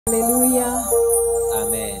Hallelujah.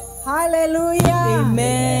 Amen. Hallelujah.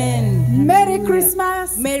 Amen. Merry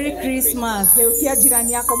Christmas. Merry Christmas. Geukia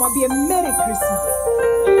jirani yako mwambie Merry Christmas.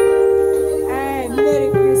 Hey, Merry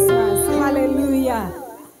Christmas. Hallelujah.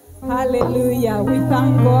 Hallelujah. We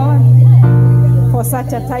thank God for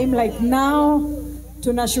such a time like now.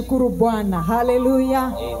 Tunashukuru Bwana.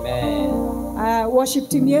 Hallelujah. Amen. Worship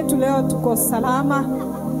team yetu leo tuko salama.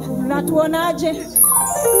 Natuonaje?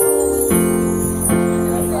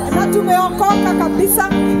 Na tumeokoka kabisa.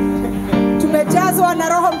 Tumejazwa na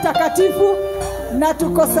Roho Mtakatifu na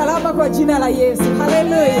tuko salama kwa jina la Yesu.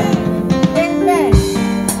 Hallelujah. Amen.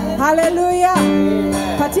 Hallelujah.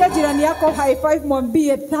 Patia jirani yako high five,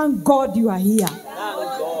 mwambie thank God you are here.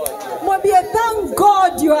 Mwambie thank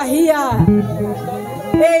God you are here.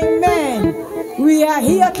 Amen. We are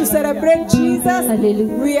here to celebrate Jesus.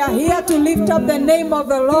 Hallelujah. We are here to lift up the name of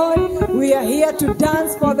the Lord. We are here to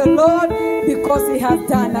dance for the Lord because He has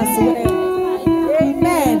done us well.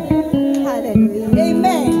 Amen. Hallelujah.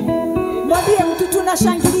 Amen. Mwambie mtu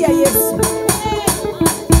tunashangilia Yesu.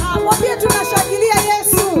 Mwambie tunashangilia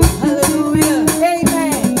Yesu. Hallelujah.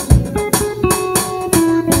 Amen.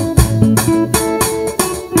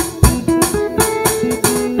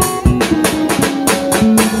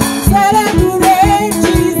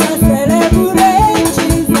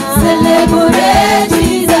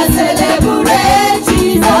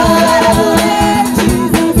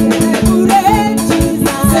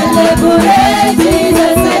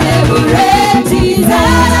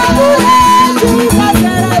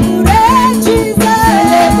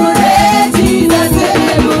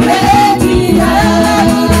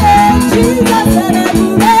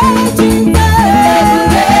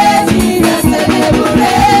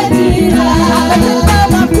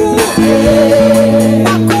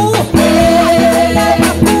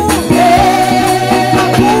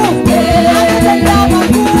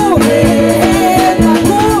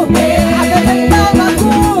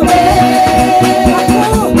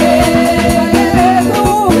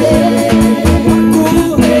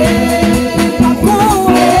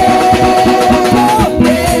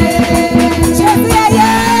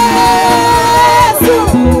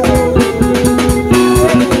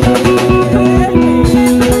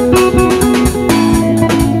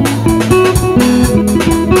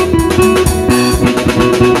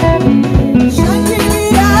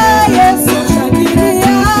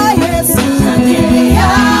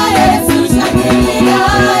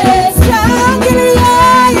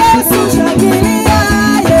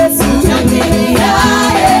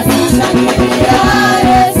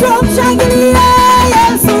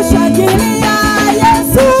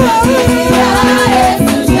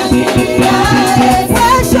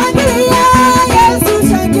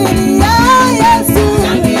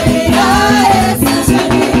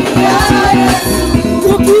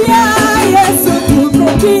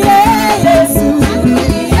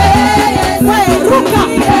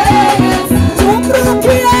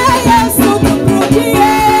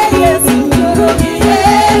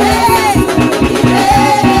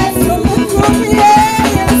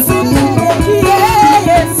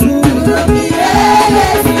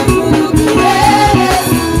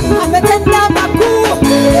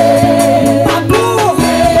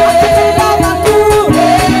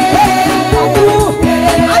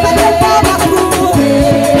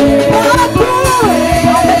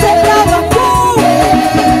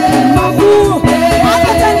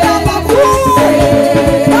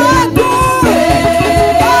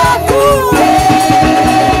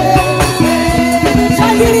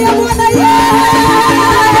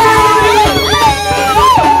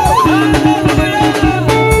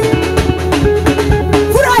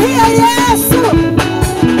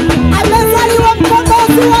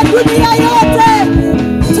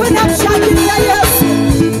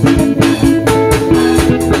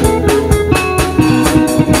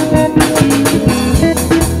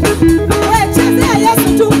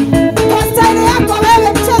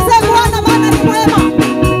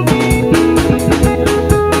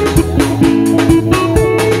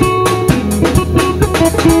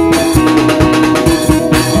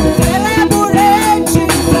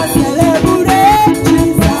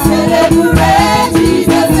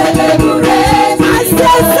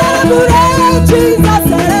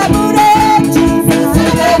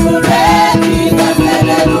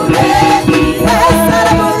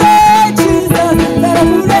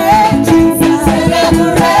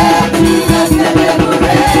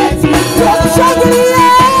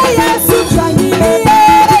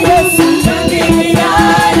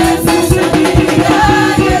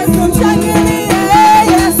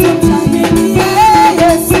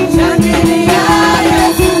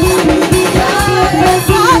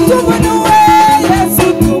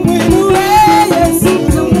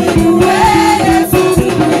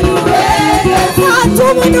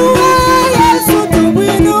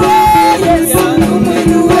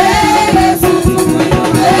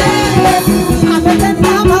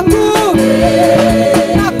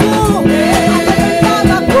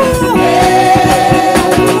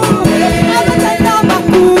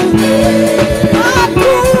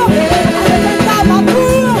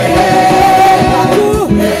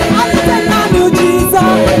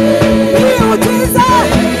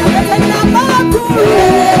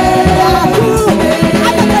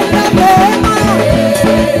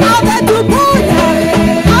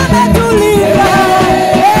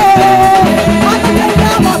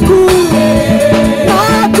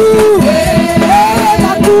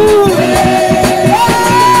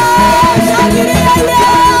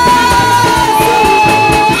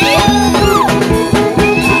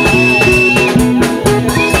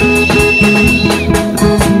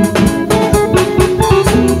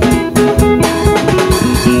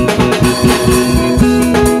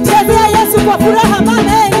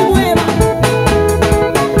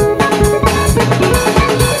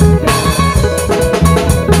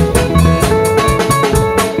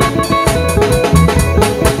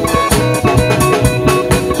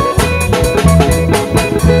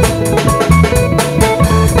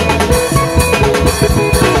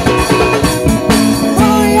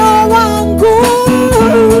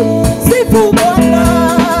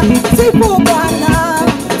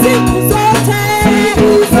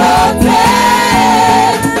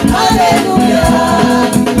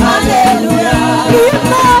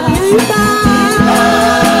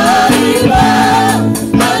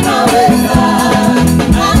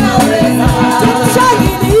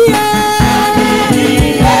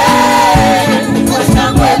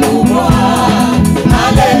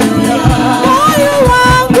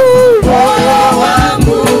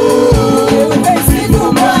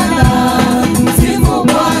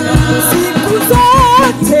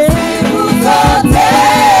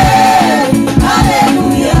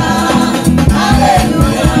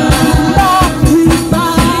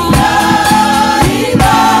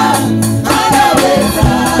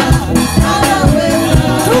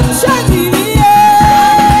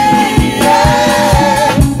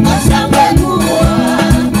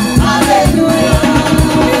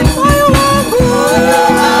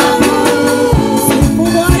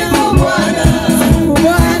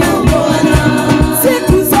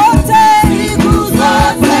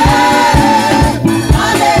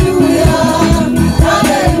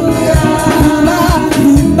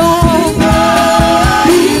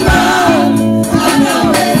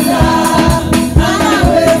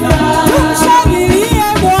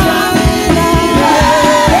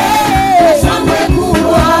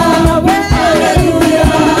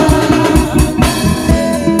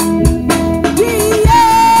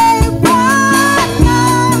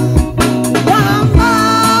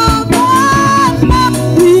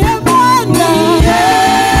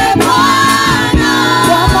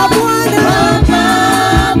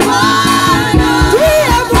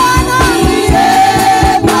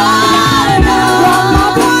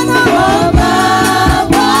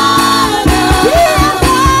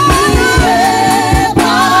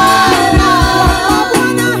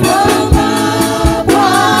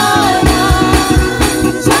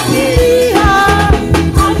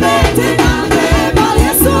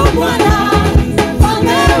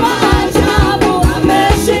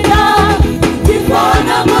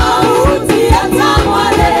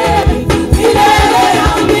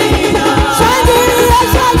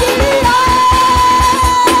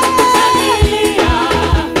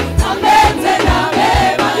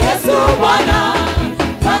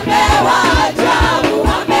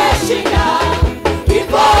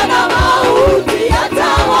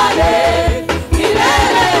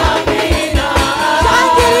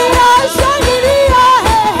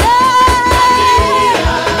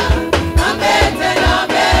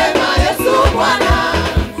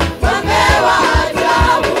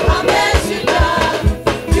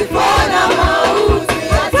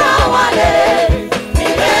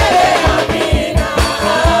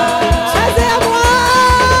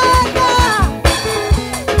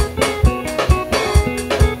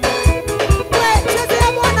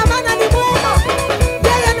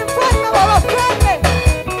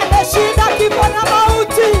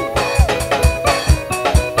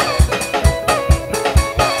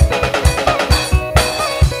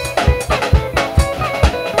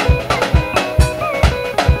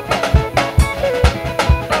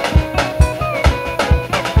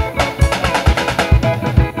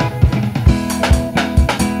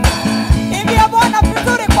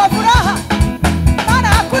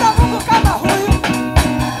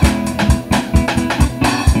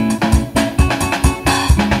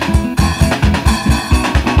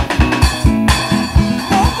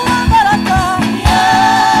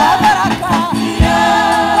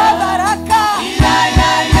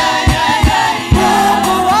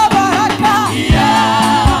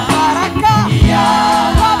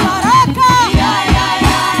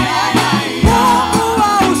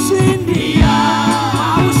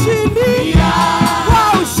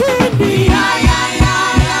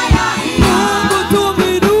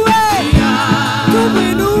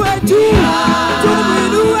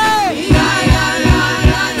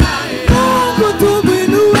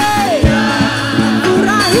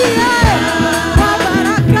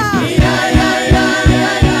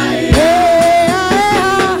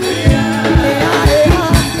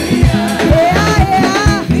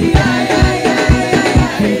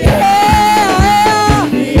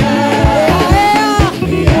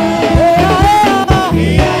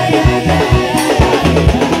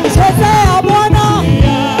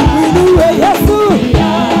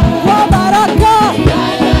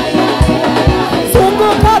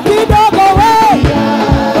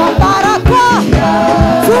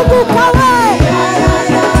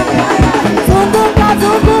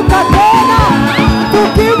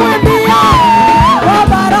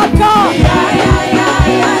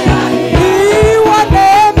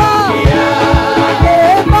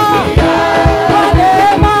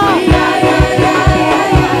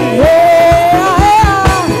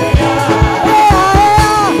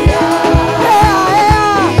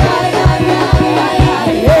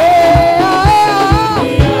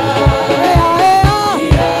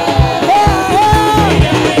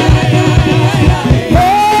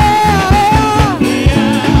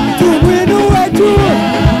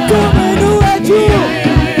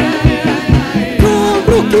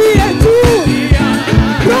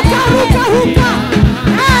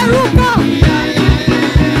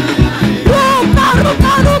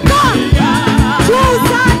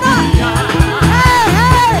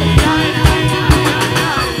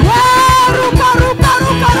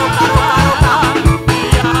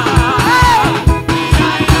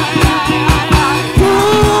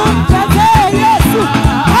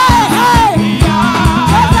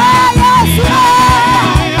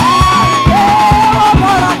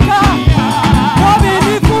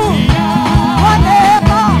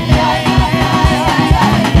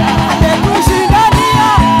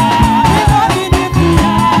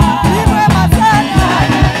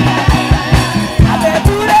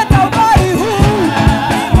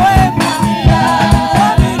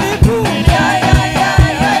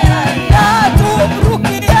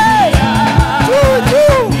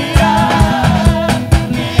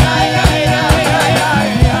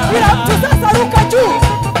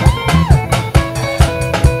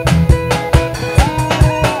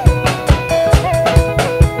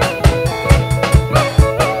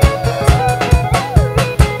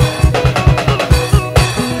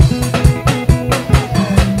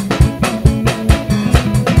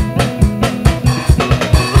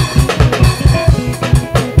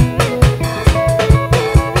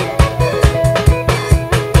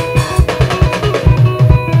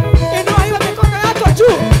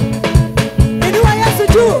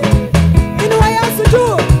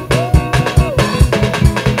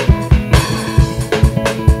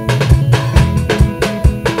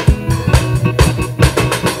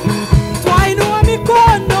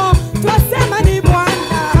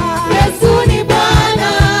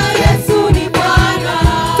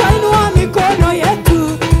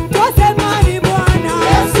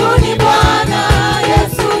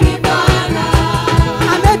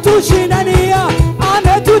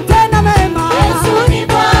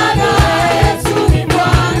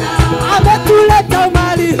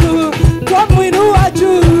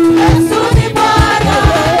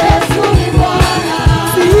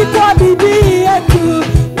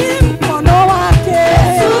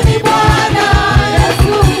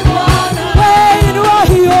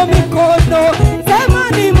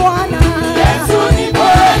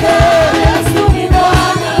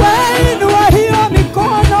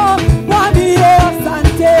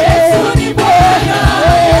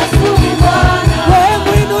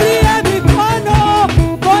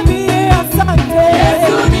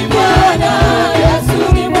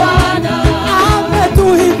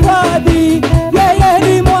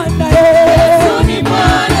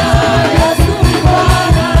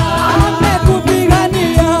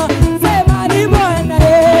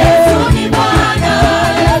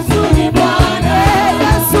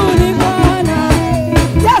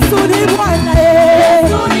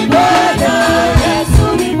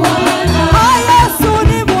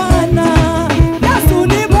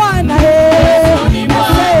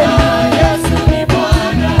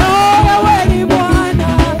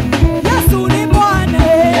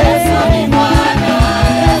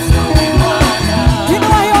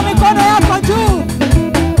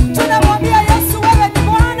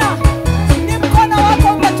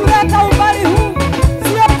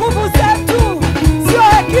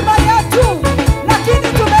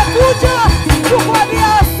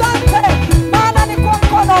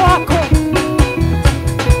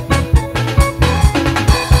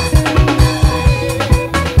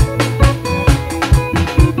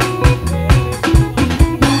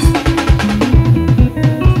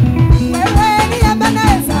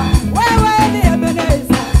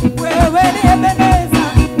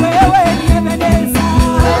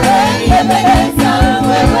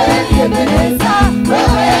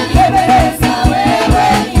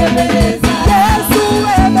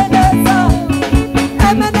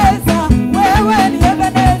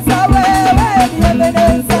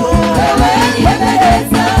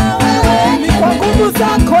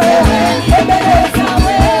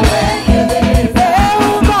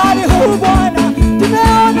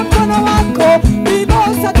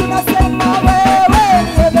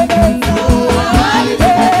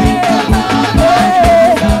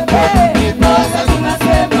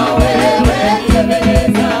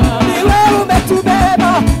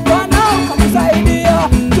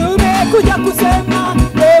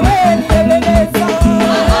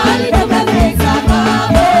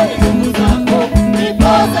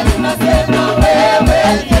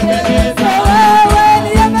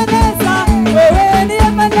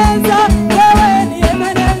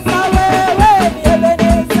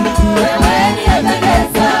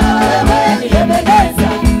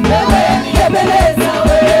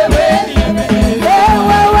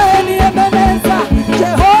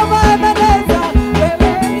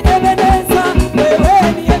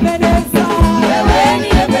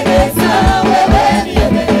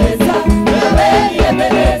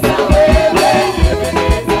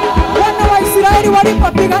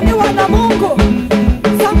 alipoitwa na Mungu,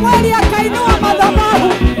 Samueli akainua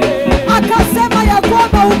madhabahu akasema ya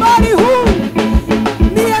kwamba umbali huu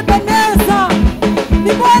ni Ebeneza,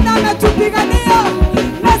 ni Bwana ametupigania.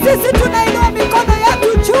 Na sisi tunainua mikono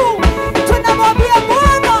yetu juu, tunamwambia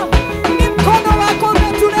Bwana, ni mkono wako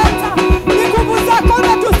umetuleta, ni nguvu zako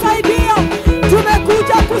umetusaidia.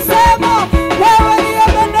 Tumekuja kusema wewe ni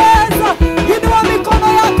Ebeneza. Inua mikono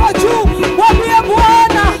yako juu, mwambie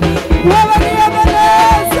Bwana, wewe ni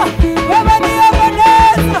Ebeneza, wewe ni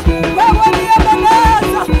Ebeneza, wewe ni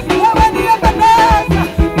Ebeneza, wewe ni Ebeneza,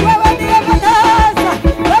 wewe ni Ebeneza,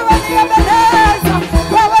 wewe ni Ebeneza,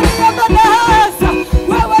 wewe ni Ebeneza,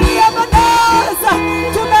 wewe ni Ebeneza.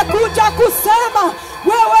 Tumekuja kusema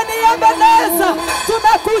wewe ni Ebeneza,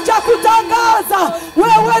 tumekuja kutangaza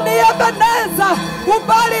wewe ni Ebeneza.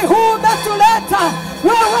 Umbali huu umetuleta,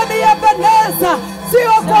 wewe ni Ebeneza,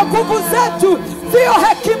 sio kwa nguvu zetu, sio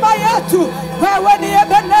hekima yetu. Wewe ni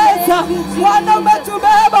Ebeneza, Bwana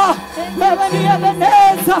umetubeba, wewe ni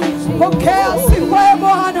Ebeneza. Pokea sifa ya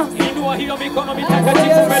Bwana. Inua hiyo mikono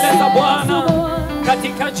mitakatifu mbele za Bwana.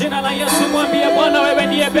 Katika jina la Yesu mwambie Bwana, wewe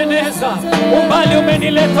ni Ebeneza. Umbali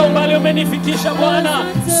umenileta, umbali umenifikisha Bwana,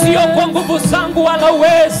 sio kwa nguvu zangu wala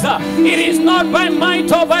uweza. It is not by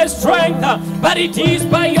might or by strength, but it is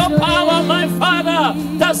by your power, my Father.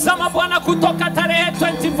 Tazama Bwana, kutoka tarehe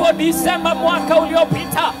 24 Disemba mwaka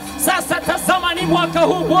uliopita, sasa tazama ni mwaka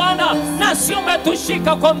huu Bwana, nasi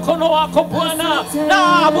umetushika kwa mkono wako Bwana.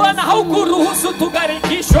 Na Bwana, haukuruhusu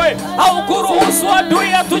tugarikishwe, haukuruhusu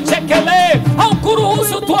adui atuchekelee,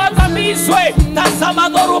 haukuruhusu tuangamizwe. Tazama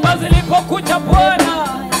dhoruba zilipokuja Bwana,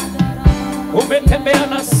 umetembea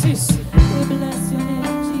na sisi.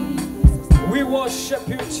 We worship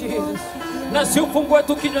you Jesus. Na si ufungue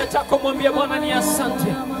tu kinywa chako, mwambie Bwana ni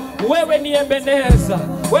asante. Wewe ni Ebeneza,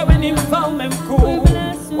 wewe ni mfalme mkuu,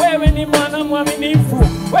 wewe ni Bwana mwaminifu,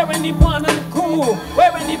 wewe ni Bwana mkuu,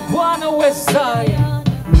 wewe ni Bwana uwezaye.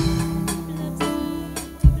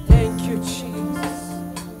 Thank you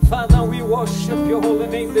Jesus. Father, we worship your holy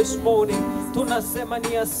name this morning. Tunasema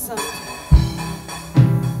ni asante.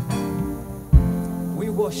 We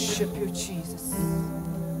worship you Jesus.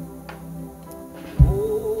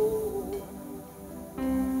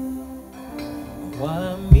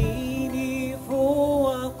 Waaminifu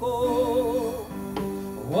wako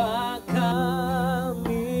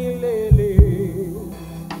wakamilele,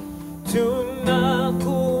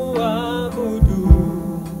 tunakuabudu,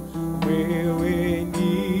 wewe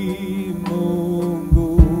ni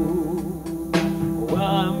Mungu.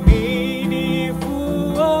 Waaminifu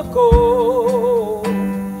wako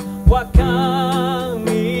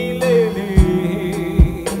wakamilele,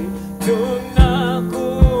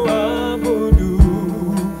 tunakuabudu,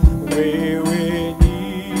 wewe ni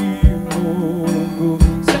Mungu.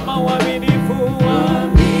 Sema waaminifu,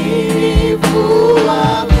 waaminifu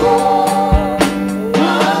wako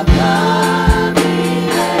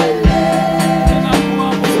wakamilele,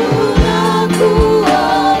 tunakuabudu,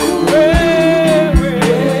 wewe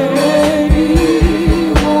ni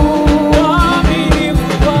Mungu.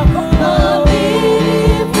 Waaminifu wako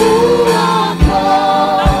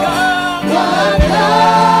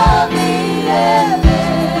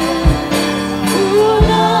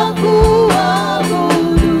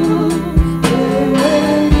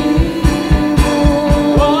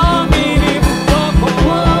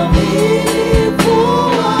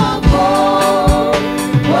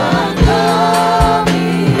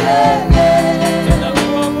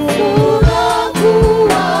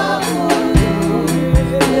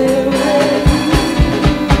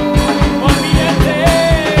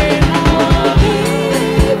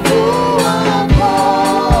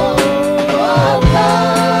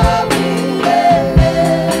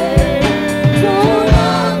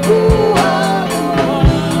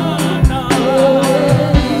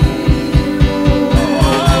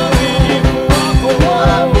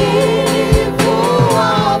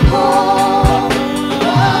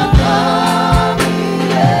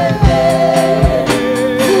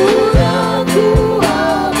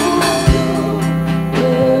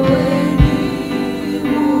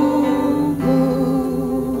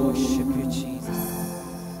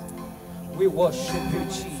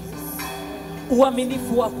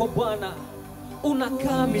uaminifu wako Bwana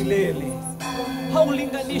unakaa milele,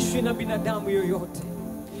 haulinganishwi na binadamu yoyote.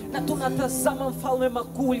 Na tunatazama mfalme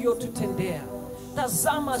makuu uliyotutendea.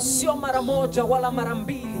 Tazama, sio mara moja wala mara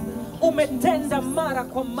mbili, umetenda mara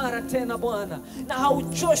kwa mara tena Bwana, na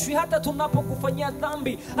hauchoshwi hata tunapokufanyia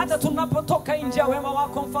dhambi, hata tunapotoka nje ya wema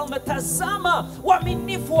wako mfalme. Tazama,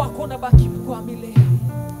 uaminifu wako unabaki kwa milele.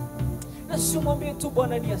 Na simwambie tu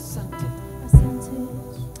Bwana ni asante.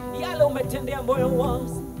 Yale umetendea moyo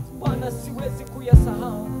wangu, Bwana, siwezi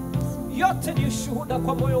kuyasahau. Yote ni ushuhuda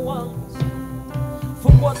kwa moyo wangu.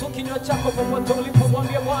 Fungua tu kinywa chako popote ulipo,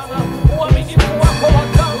 mwambie Bwana, uaminifu wako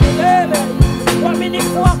wakaa milele.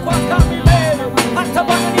 Uaminifu wako wakaa milele. Hata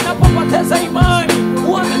Bwana ninapopoteza imani,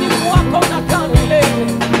 uaminifu wako unakaa milele.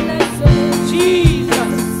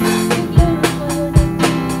 Jesus.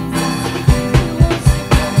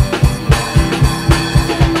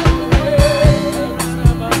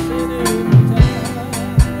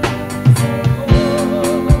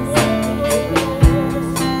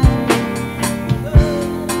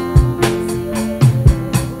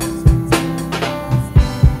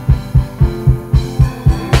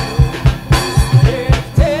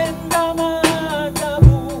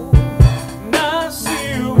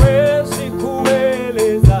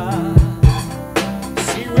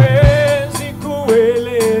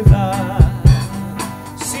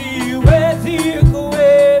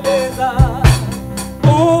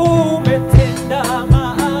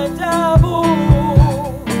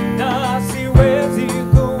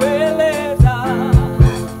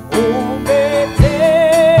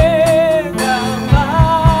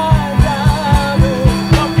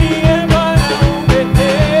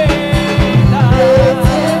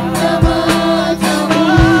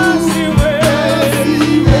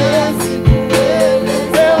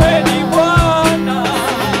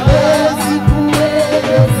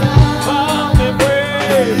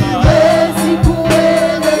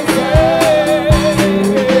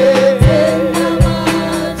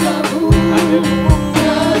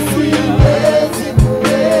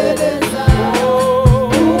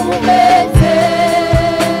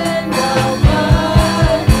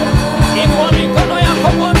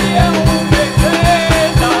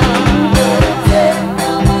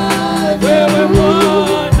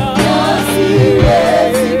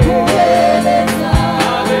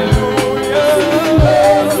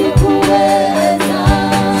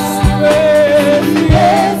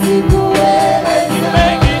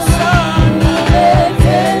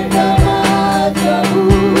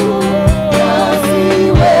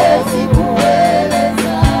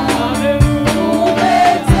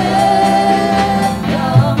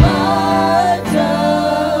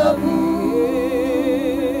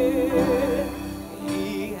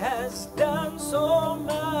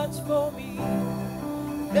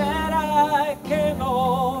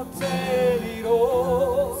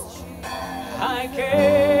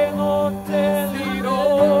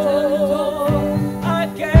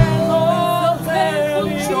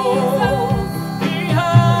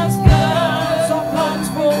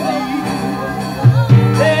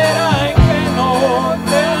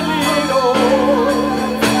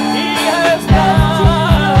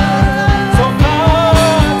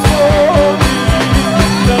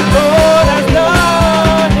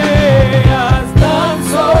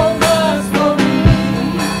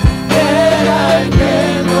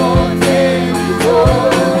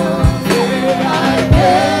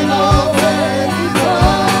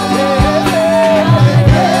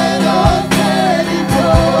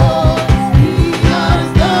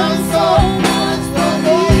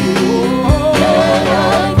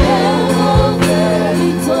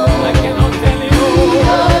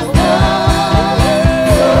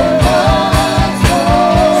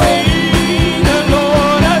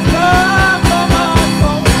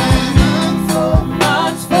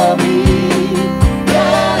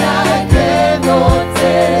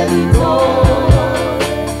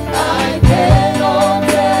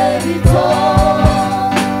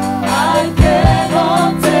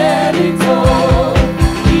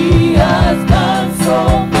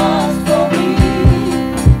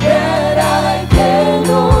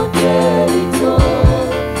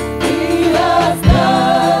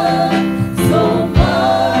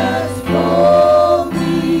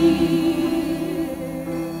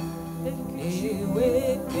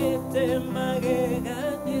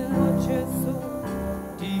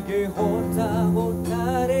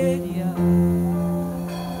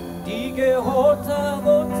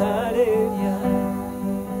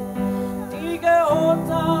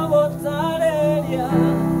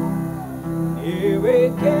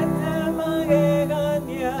 Wewe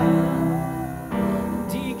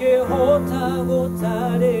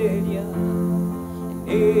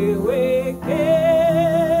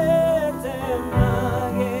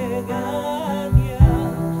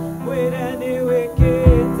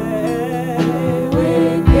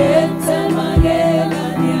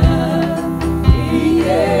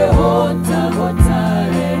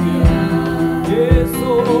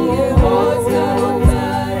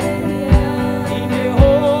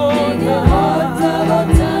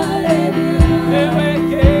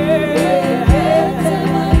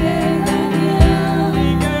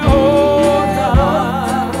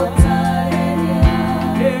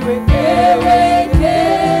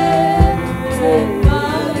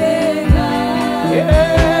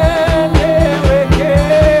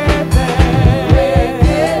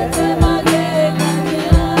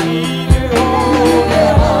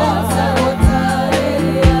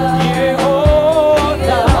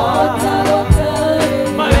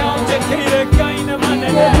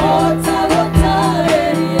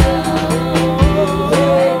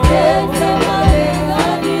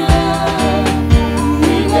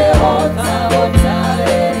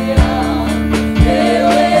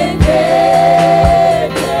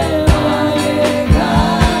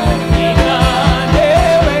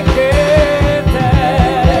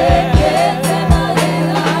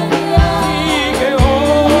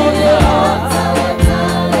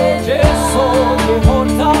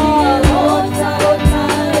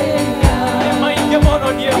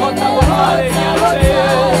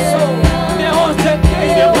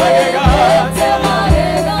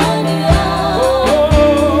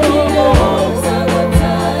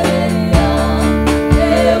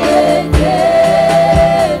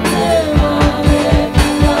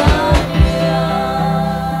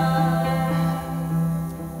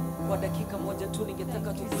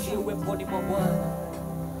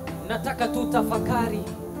tafakari.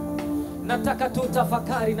 Nataka tu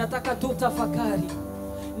tafakari. Nataka tu tafakari.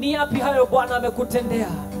 Ni yapi hayo Bwana amekutendea?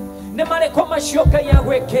 Nemare kwa mashoka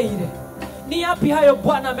yawekeire. Ni yapi hayo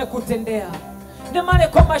Bwana amekutendea? Nemare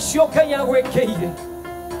kwa mashoka yawekeire.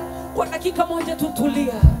 Kwa dakika moja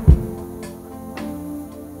tutulia.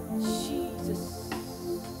 Jesus.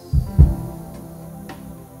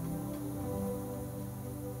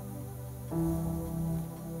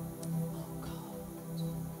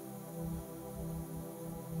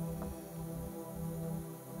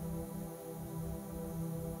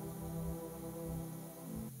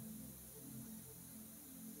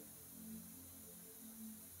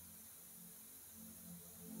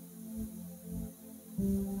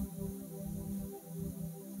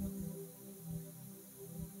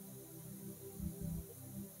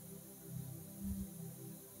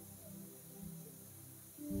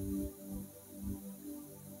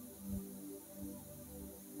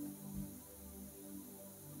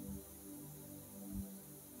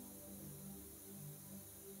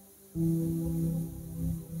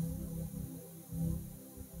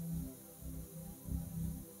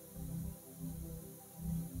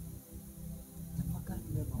 Tafakari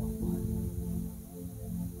wema wa Bwana.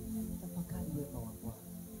 Tafakari wema wa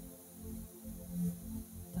Bwana.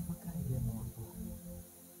 Tafakari wema wa Bwana.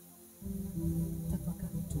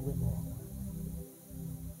 Tafakari tu wema wa Bwana.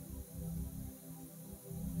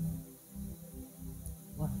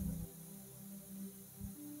 Bwana,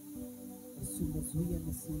 usizuie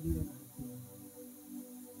nisiuliwe na hatia.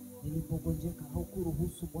 Nilipogonjeka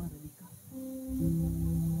haukuruhusu Bwana nikafa.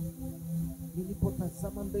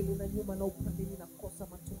 Nilipotazama mbele na nyuma na upande ninakosa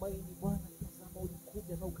matumaini, Bwana tazama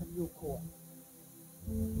ulikuja na ukaniokoa.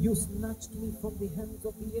 You snatched me from the hands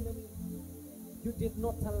of the enemy. You did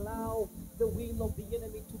not allow the will of the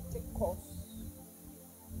enemy to take course.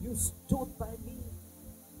 You stood by me.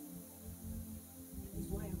 That is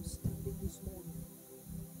why I'm standing this morning.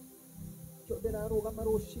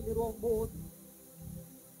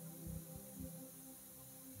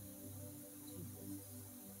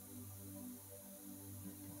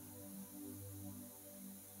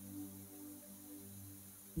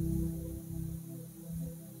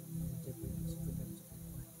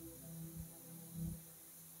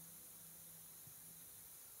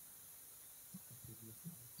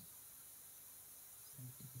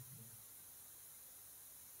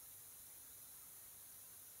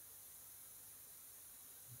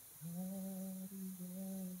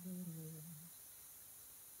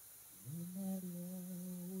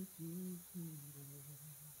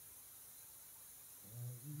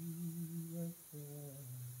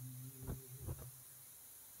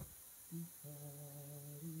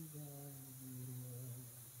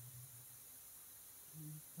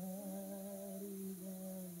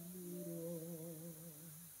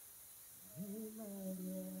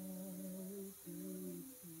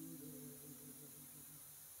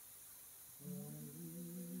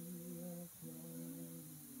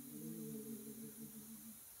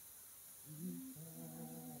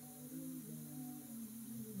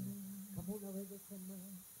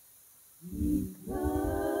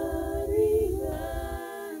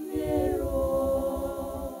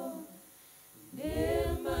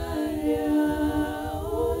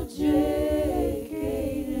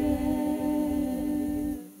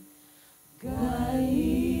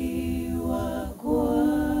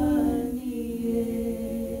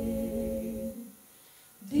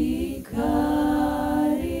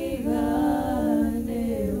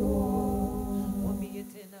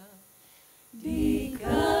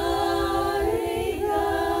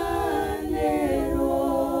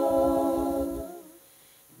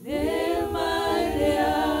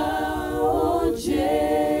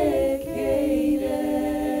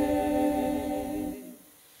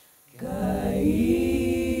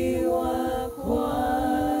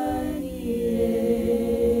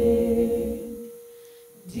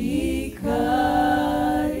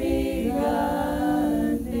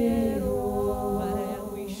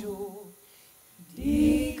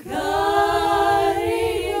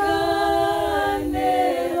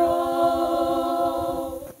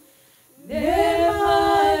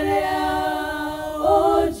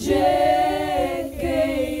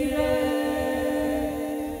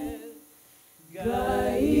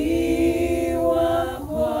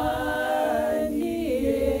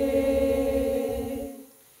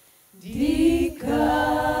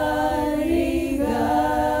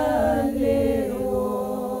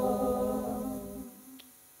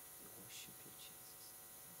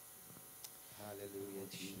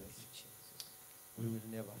 We will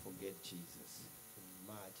never forget Jesus.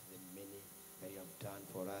 Much the many that you have done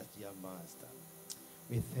for us, dear Master.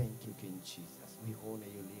 We thank you, King Jesus. We honor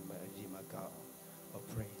you, Redeemer God. All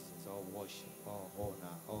praises, all worship, all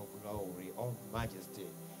honor, all glory, all majesty,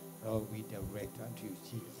 all we direct unto you,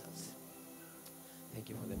 Jesus. Thank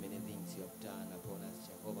you for the many things you have done upon us,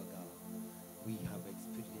 Jehovah God. We have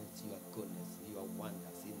experienced your goodness, your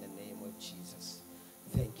wonders in the name of Jesus.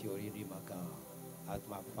 Thank you, Redeemer God. As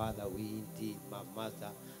my Father, we indeed, my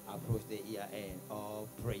Master, approach the year end. All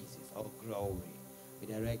praises, all glory, we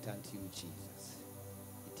direct unto you, Jesus.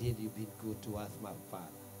 Indeed, you've been good to us, my Father.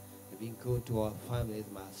 You've been good to our families,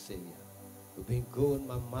 my Savior. You've been good,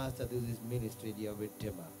 my Master, to this ministry, dear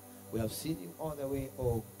Redeemer. We have seen you all the way,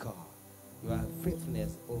 oh God. Your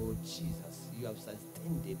faithfulness, oh Jesus. You have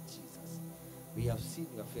sustained it, Jesus. We have seen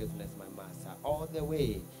your faithfulness, my Master, all the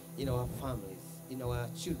way in our families, in our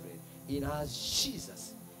children, in our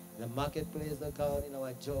Jesus. In the marketplace, oh God, in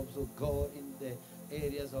our jobs, oh God, in the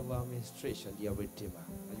areas of our administration, dear Redeemer.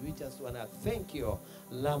 And we just want to thank you,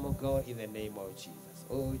 Lamb of God, in the name of Jesus.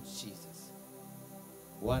 Oh Jesus,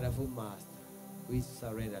 wonderful Master, we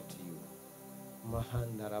surrender to you.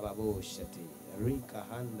 Mahanda rababoshati, Rika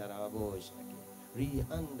handa rababoshaki,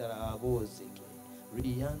 Rihanda rabosiki,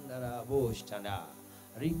 Rihanda raboshtana,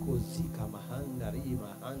 Rico zika mahanda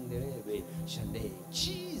rima handerebe shande.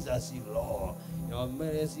 Jesus, you Lord, your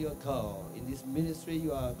mercy, your God. In this ministry,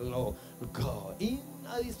 you are the Lord God. In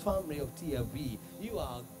this family of TFB, you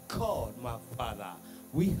are God, my Father.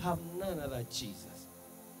 We have none other Jesus.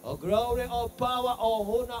 All glory, all power,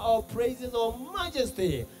 all honor, all praises, all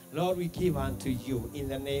majesty, Lord, we give unto you in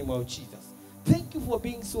the name of Jesus. Thank you for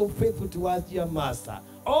being so faithful to us, dear Master.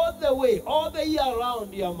 All the way, all the year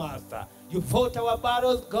round, dear Master. You fought our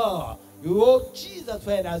battles, God. You, oh Jesus,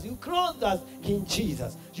 fed us. You clothed us, King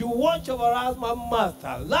Jesus. You watch over us, my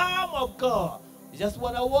Master, Lamb of God. We just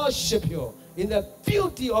want to worship you in the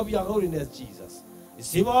beauty of your holiness, Jesus.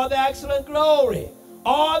 Receive all the excellent glory,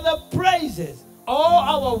 all the praises,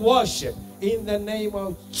 all our worship in the name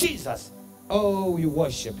of Jesus. Oh, we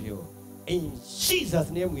worship you. In Jesus'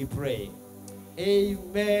 name we pray.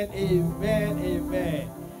 Amen, amen, amen.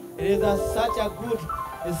 It is such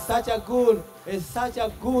a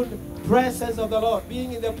good presence of the Lord.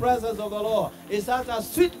 Being in the presence of the Lord is such a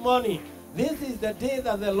sweet morning. This is the day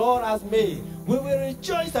that the Lord has made. We will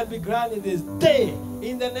rejoice and be glad in this day.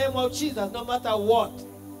 In the name of Jesus, no matter what.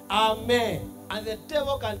 Amen. And the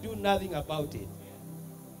devil can do nothing about it.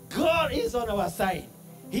 God is on our side.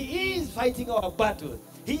 He is fighting our battles.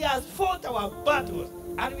 He has fought our battles.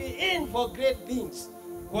 And we aim for great things.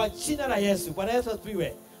 Kwa jina la Yesu. Bwana Yesu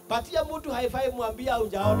asifiwe. Patia mtu haifai mwambia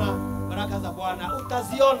hujaona baraka za Bwana.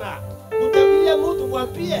 Utaziona. Utambie mtu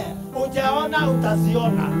mwambie hujaona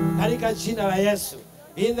utaziona. Katika jina la Yesu.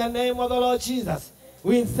 In the name of the Lord Jesus.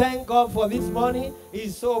 We thank God for this morning.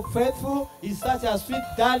 He's so faithful. He's such a sweet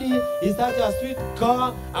daddy. He's such a sweet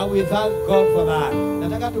God. And we thank God for that.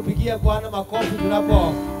 Nataka tupigie Bwana makofi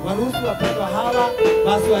tunapo waruhusu wapendwa hawa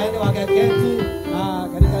basi waende wakaketi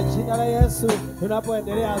katika jina la Yesu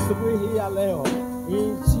tunapoendelea asubuhi hii ya leo.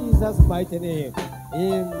 In Jesus' mighty name.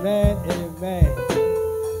 Amen. Amen.